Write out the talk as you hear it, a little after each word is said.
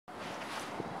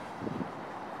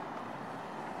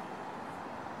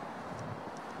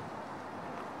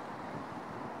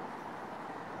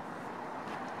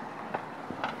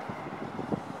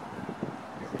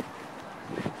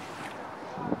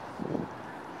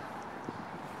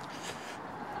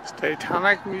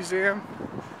Titanic Museum,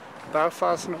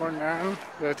 Belfast, Northern Ireland.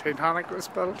 The Titanic was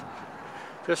built.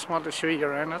 Just want to show you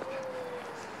around it.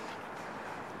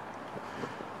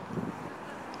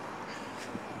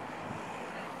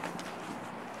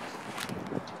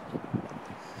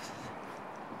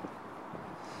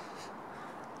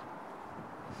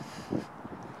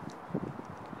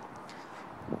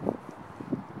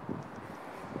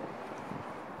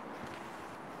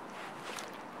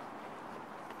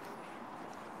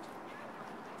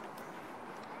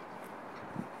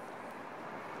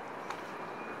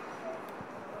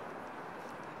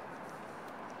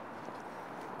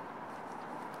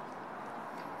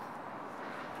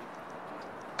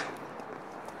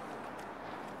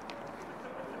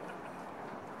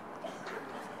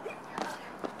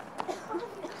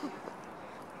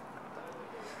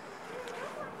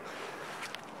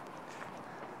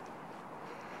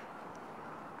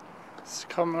 It's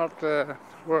coming up to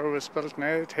where it was built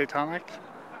now, Titanic.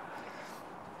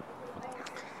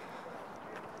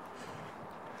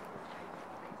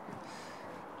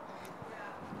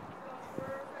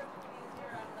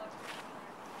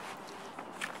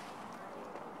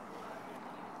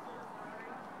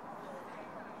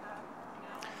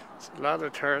 There's a lot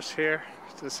of tourists here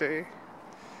to see.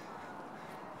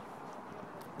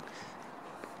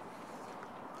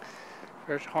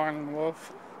 There's Horn and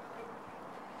Wolf.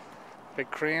 Big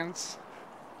cranes.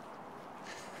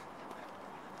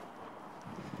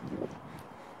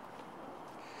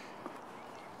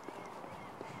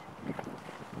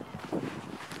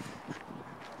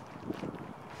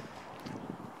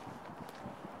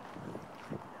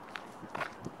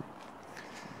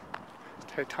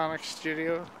 Titanic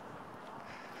Studio.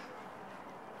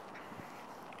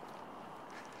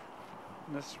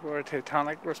 And this is where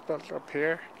Titanic was built up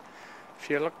here. If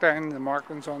you look down the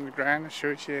markings on the ground, it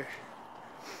shows you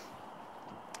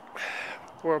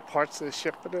where parts of the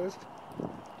ship it is.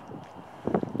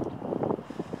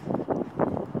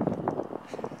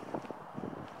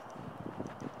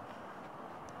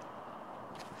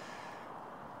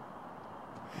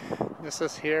 This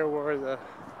is here where the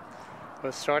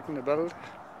was starting to build.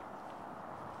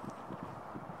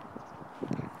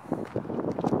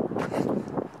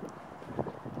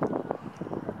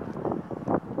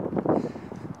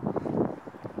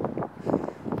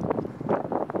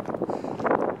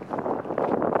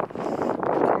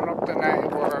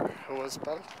 Where it was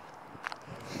built.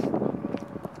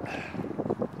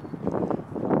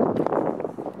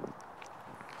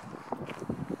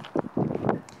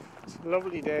 It's a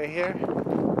lovely day here.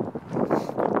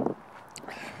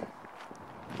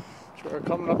 So we're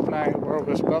coming up now where it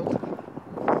was built.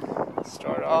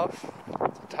 Start off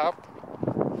at the top.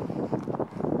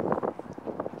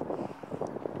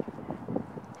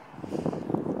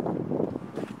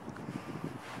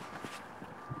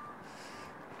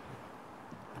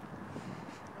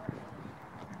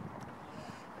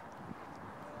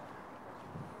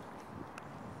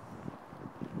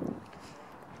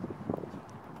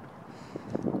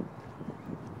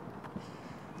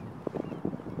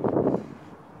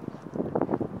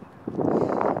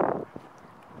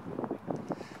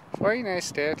 Very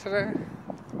nice day today.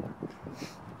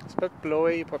 It's a bit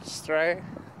blowy but it's dry.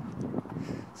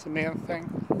 It's the main thing.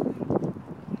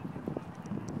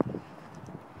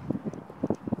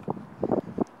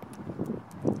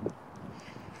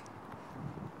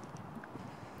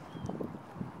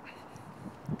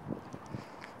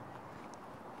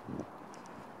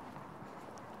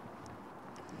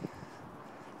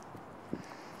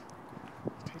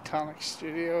 Titanic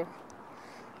Studio.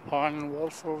 Horn and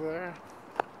Wolf over there.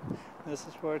 This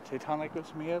is where Titanic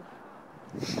was made.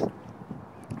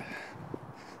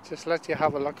 Just let you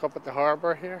have a look up at the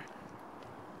harbour here.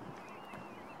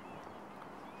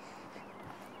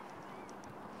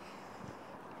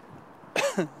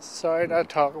 Sorry, not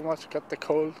talking much, got the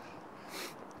cold.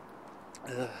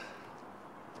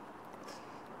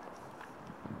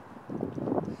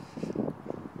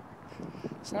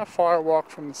 It's not far a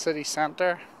walk from the city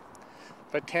centre.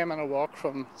 About 10-minute walk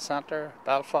from centre,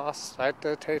 Belfast, out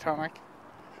to Titanic.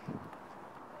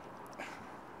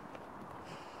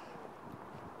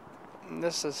 And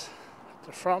this is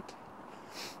the front.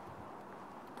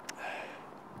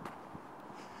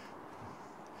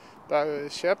 Back of the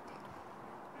ship.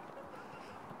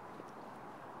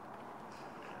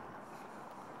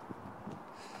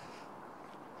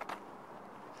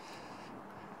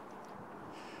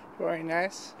 Very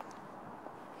nice.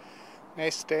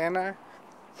 Nice day now.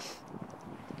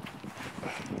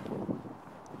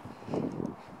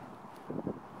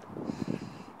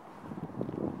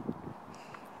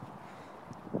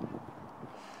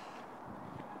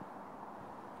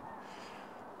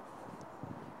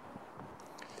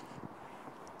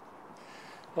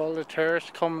 all the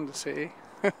tourists coming to see.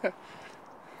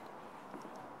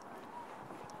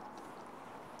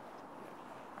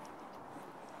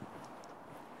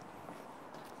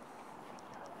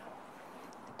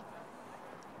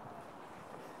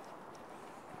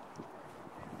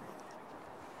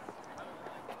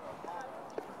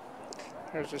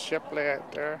 There's a ship lay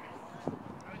out there.